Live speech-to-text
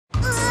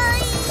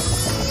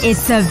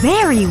It's a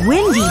very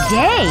windy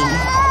day.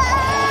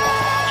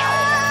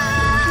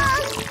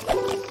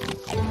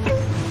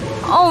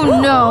 Oh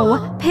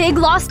no! Pig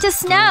lost a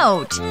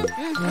snout.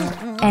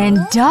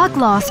 And duck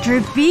lost her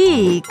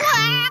beak.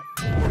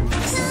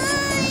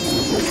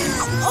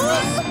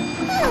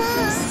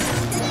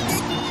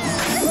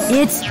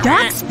 It's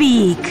duck's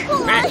beak.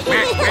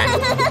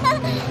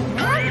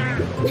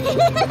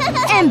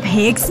 And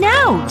pig's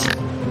snout.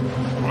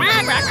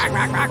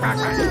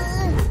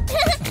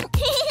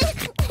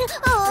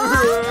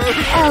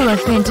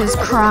 Elephant is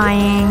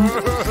crying.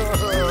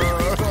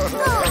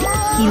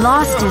 He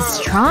lost his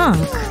trunk.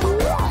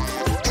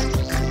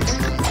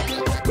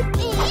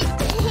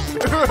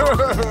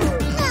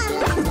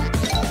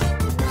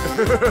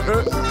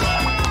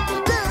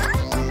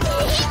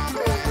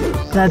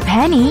 The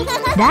penny,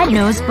 that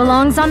nose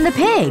belongs on the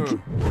pig.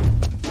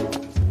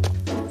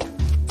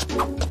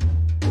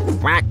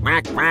 Quack,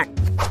 quack, quack.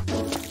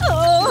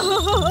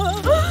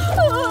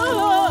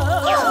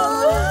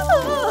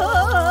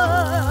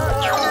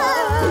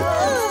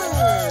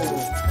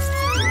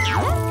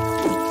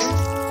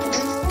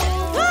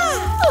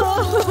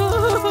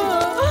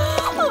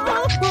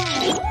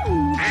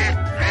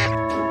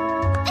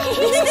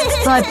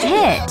 But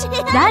Pit,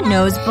 that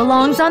nose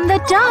belongs on the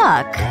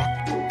duck.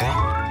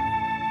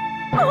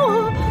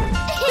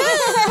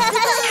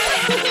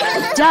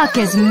 Duck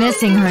is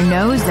missing her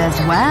nose as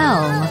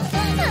well.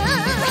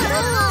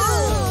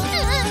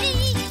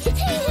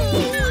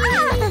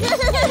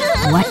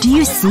 What do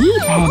you see,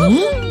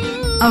 Penny?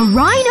 A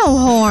rhino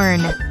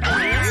horn!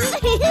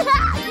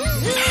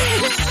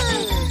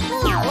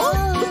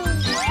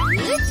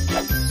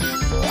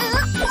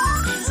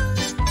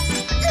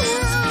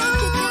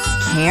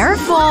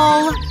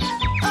 Careful!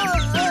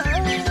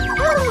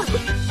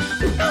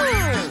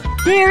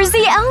 There's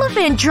the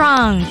elephant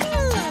trunk!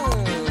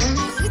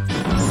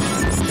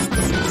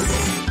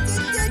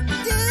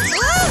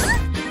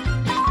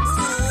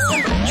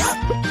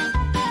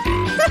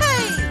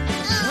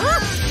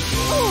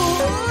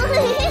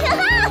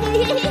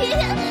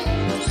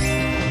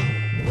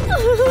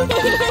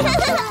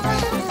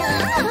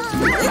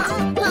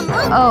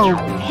 Oh,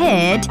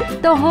 Pit,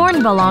 the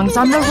horn belongs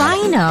on the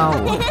rhino.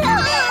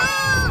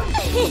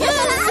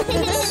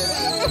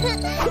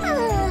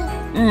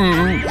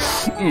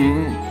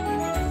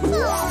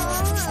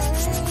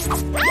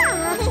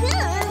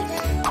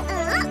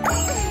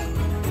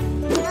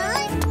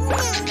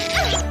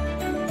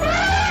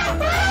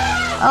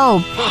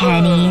 Oh,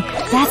 Penny,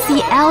 that's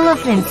the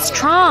elephant's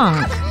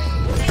trunk.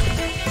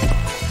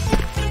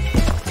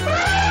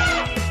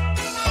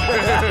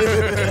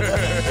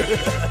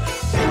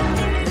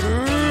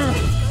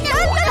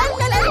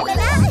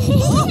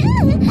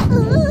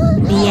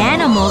 The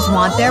animals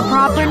want their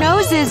proper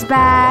noses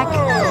back.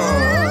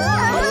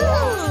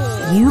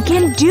 You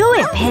can do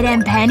it, Pit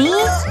and Penny!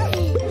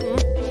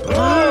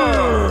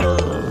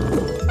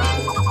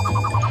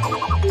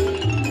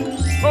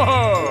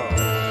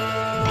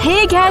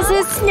 Pig has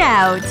his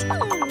snout.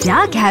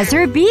 Duck has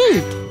her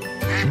beak.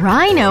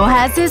 Rhino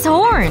has his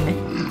horn.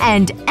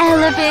 And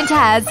elephant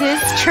has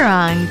his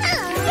trunk.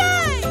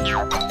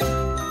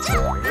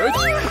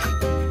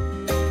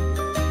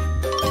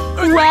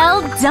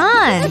 Well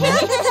done!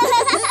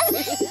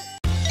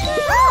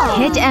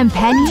 Pit and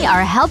Penny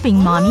are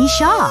helping Mommy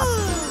shop.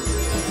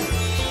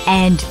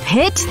 And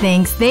Pit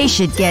thinks they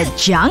should get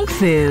junk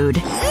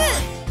food.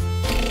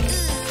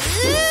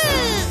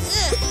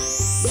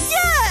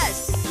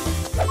 Yes!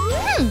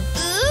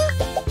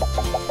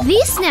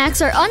 These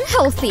snacks are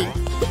unhealthy.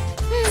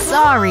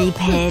 Sorry,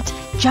 Pit.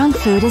 Junk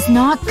food is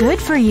not good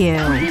for you.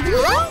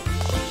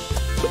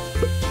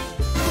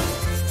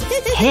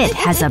 Pit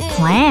has a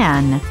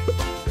plan.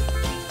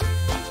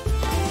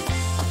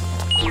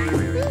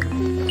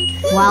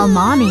 While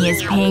Mommy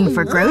is paying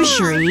for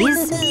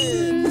groceries,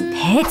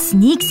 Pit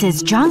sneaks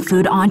his junk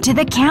food onto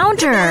the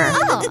counter.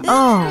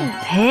 Oh,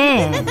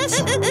 Pit.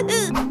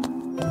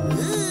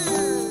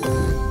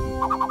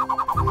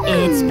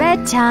 It's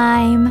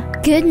bedtime.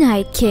 Good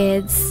night,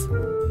 kids.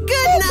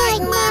 Good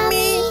night,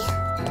 Mommy.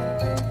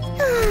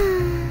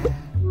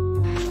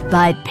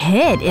 But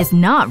Pit is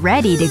not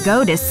ready to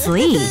go to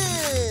sleep.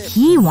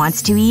 He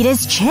wants to eat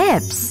his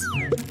chips.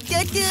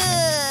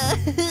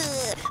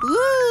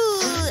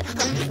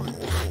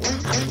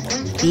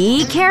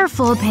 Be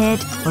careful,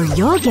 Pit, or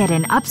you'll get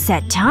an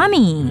upset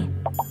tummy.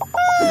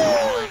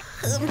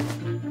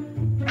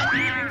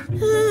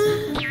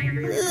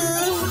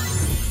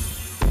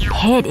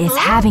 Pit is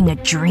having a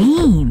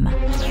dream.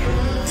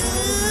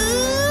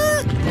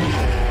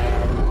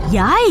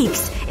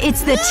 Yikes!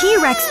 It's the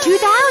T-Rex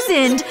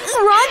 2000!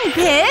 Run,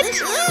 Pit!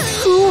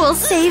 Who will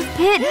save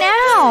Pit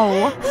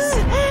now?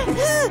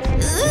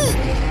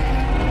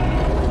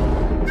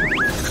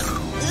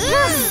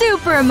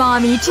 Super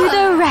Mommy to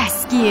the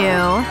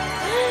rescue!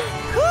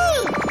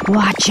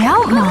 Watch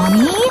out,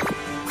 Mommy!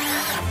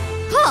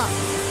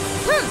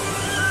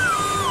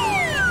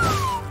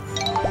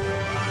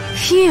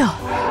 Phew!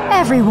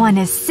 Everyone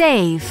is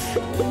safe.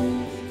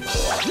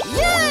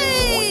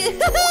 Yay!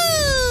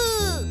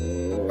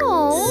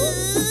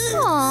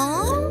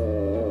 Aww.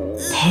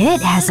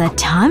 Pit has a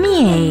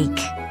tummy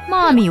ache.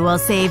 Mommy will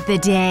save the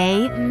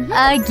day.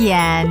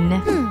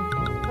 Again.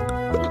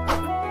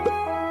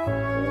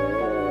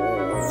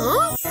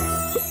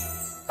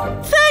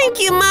 Thank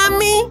you,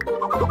 Mommy.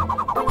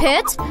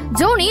 Pit,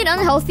 don't eat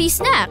unhealthy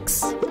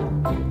snacks.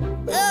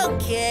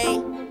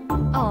 Okay.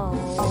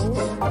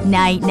 Oh.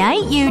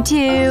 Night-night, you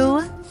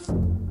two.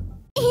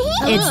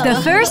 It's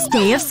the first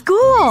day of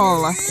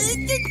school.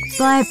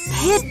 But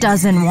Pit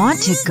doesn't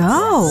want to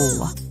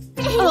go.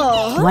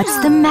 What's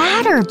the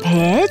matter,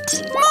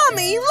 Pit?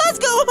 Mommy, let's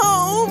go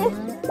home.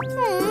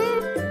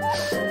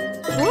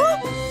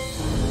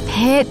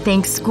 Pit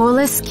thinks school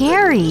is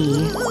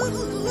scary.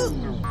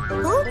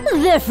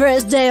 The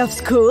first day of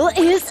school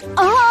is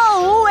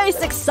always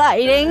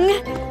exciting.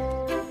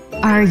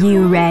 Are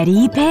you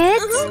ready,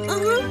 Pit?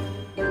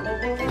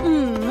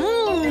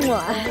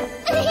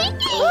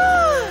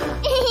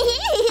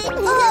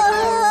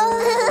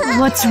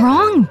 What's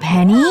wrong,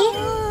 Penny?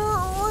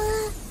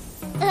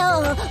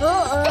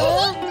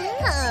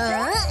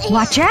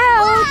 Watch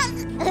out!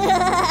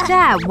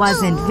 That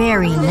wasn't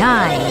very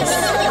nice.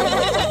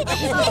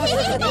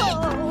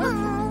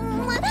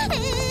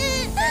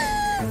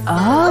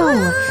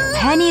 Oh,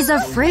 Penny's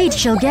afraid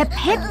she'll get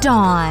picked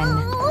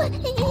on.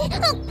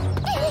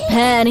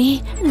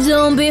 Penny,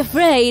 don't be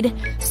afraid.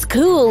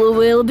 School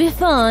will be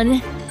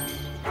fun.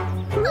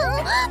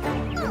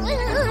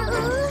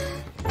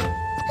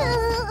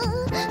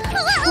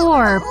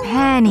 Poor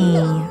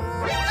Penny.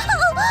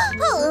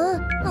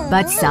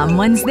 But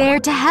someone's there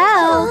to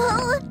help.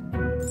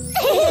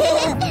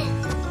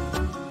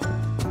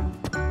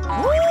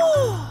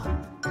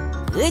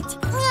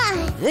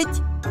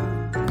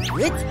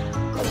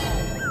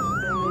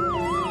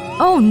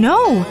 Oh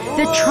no!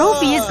 The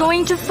trophy is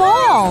going to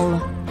fall!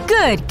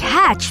 Good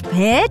catch,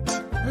 Pit!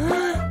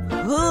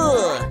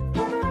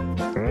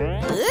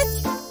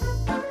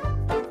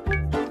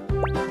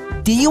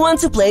 Do you want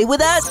to play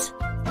with us?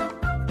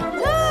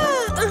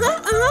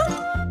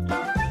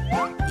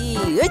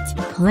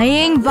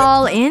 Playing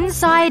ball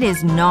inside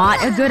is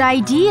not a good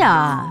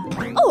idea.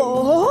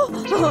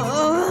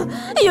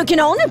 You can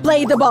only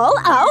play the ball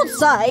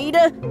outside.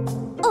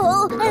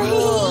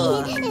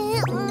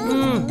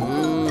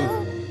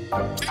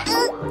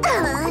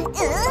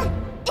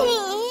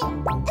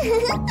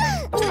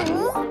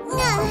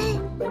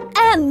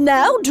 And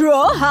now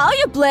draw how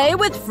you play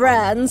with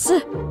friends.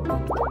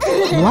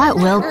 What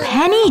will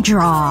Penny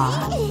draw?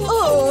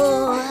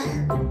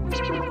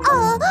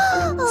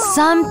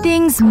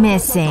 Something's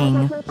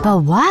missing.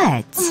 But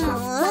what?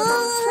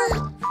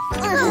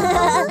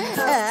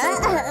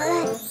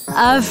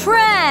 A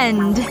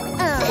friend!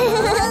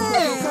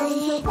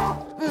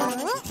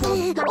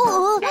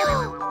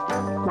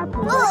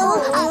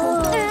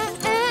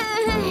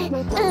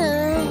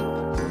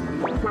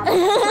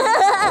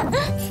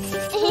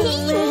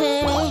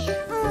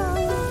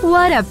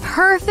 What a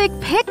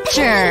perfect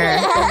picture!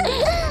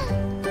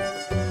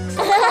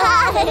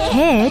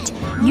 Pit,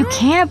 you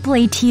can't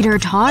play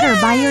teeter-totter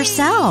by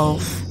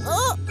yourself.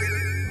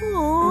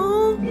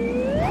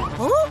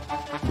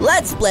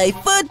 Let's play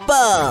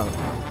football!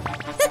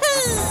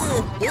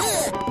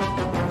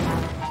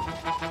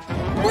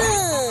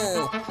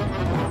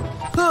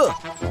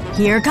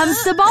 Here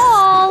comes the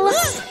ball!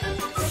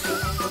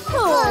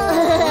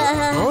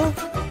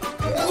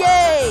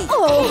 Yay!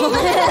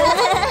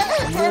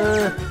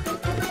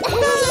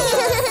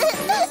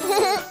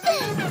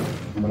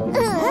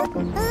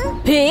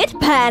 Pete,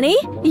 Penny,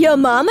 your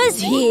mom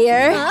is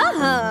here.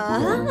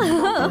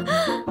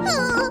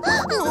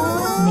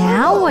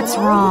 Now what's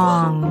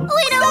wrong?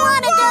 We don't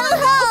want to go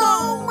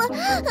home.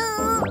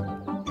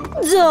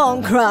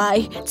 Don't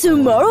cry.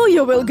 Tomorrow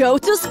you will go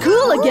to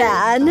school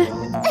again.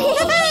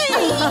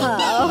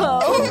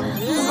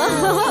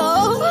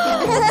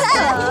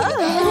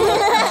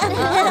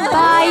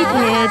 Bye,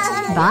 Pit.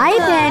 Bye,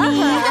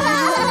 Penny.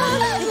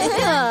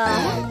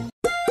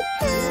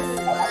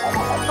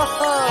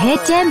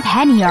 Pit and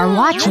Penny are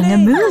watching a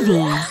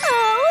movie.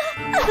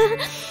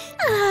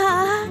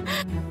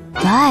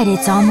 But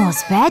it's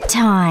almost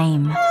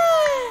bedtime.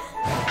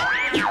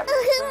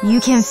 You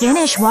can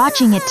finish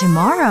watching it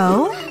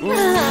tomorrow.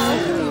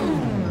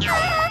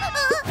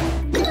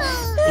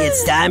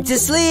 It's time to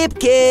sleep,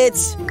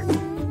 kids!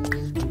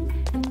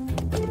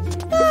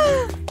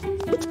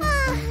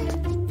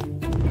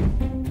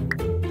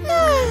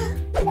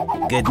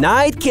 Good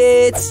night,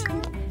 kids!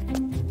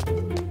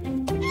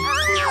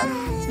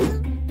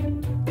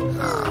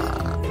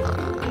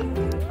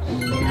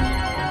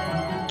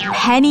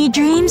 Penny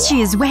dreams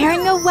she is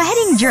wearing a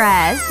wedding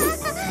dress.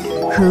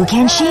 Who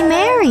can she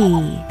marry?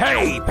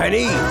 Hey,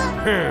 Penny!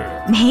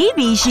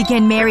 Maybe she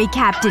can marry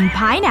Captain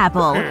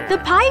Pineapple, the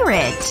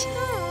pirate.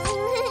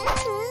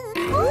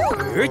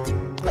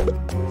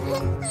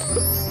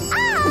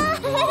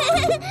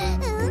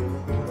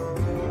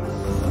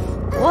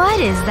 What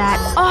is that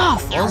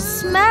awful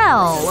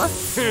smell?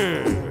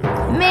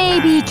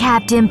 Maybe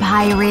Captain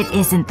Pirate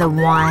isn't the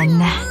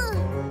one.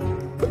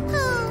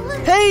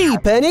 Hey,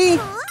 Penny!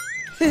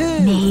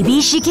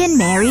 Maybe she can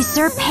marry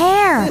Sir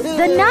Pear,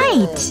 the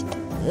knight.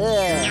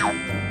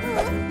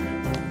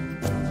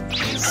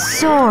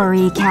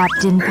 Sorry,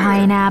 Captain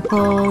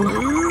Pineapple.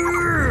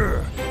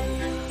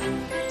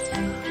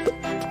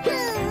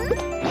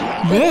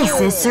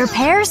 This is Sir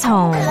Pear's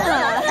home.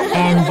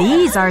 And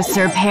these are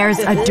Sir Pear's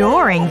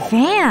adoring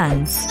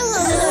fans.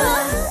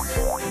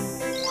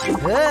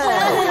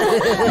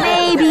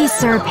 Maybe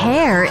Sir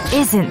Pear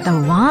isn't the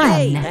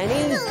one.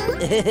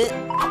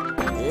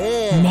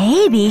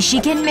 Maybe she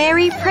can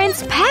marry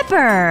Prince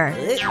Pepper.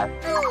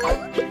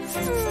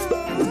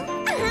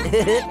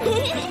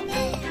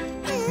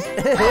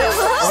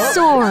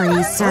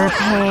 Sorry, Sir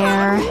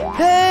Pear.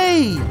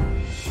 Hey!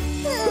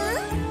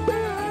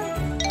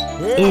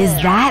 Is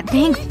that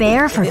pink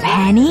bear for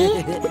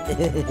Penny?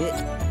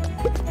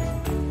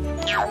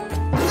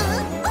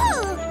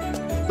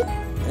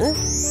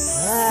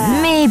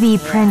 Maybe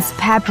Prince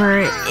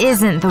Pepper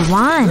isn't the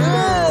one.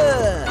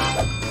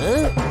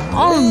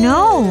 Oh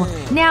no!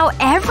 Now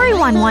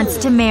everyone wants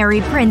to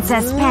marry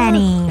Princess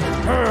Penny.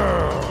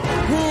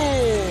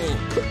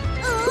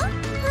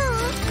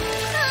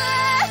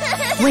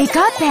 Wake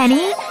up,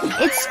 Penny.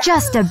 It's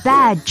just a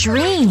bad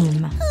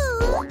dream.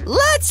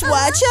 Let's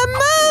watch a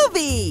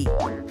movie!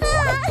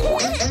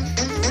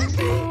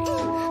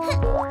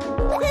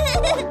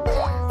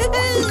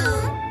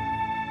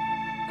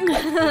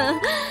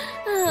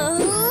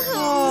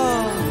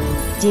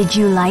 Did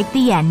you like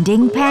the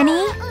ending,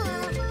 Penny?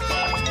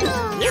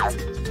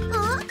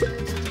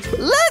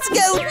 Let's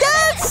go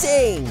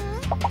dancing!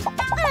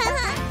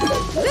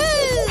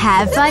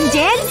 Have fun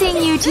dancing,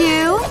 you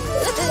two!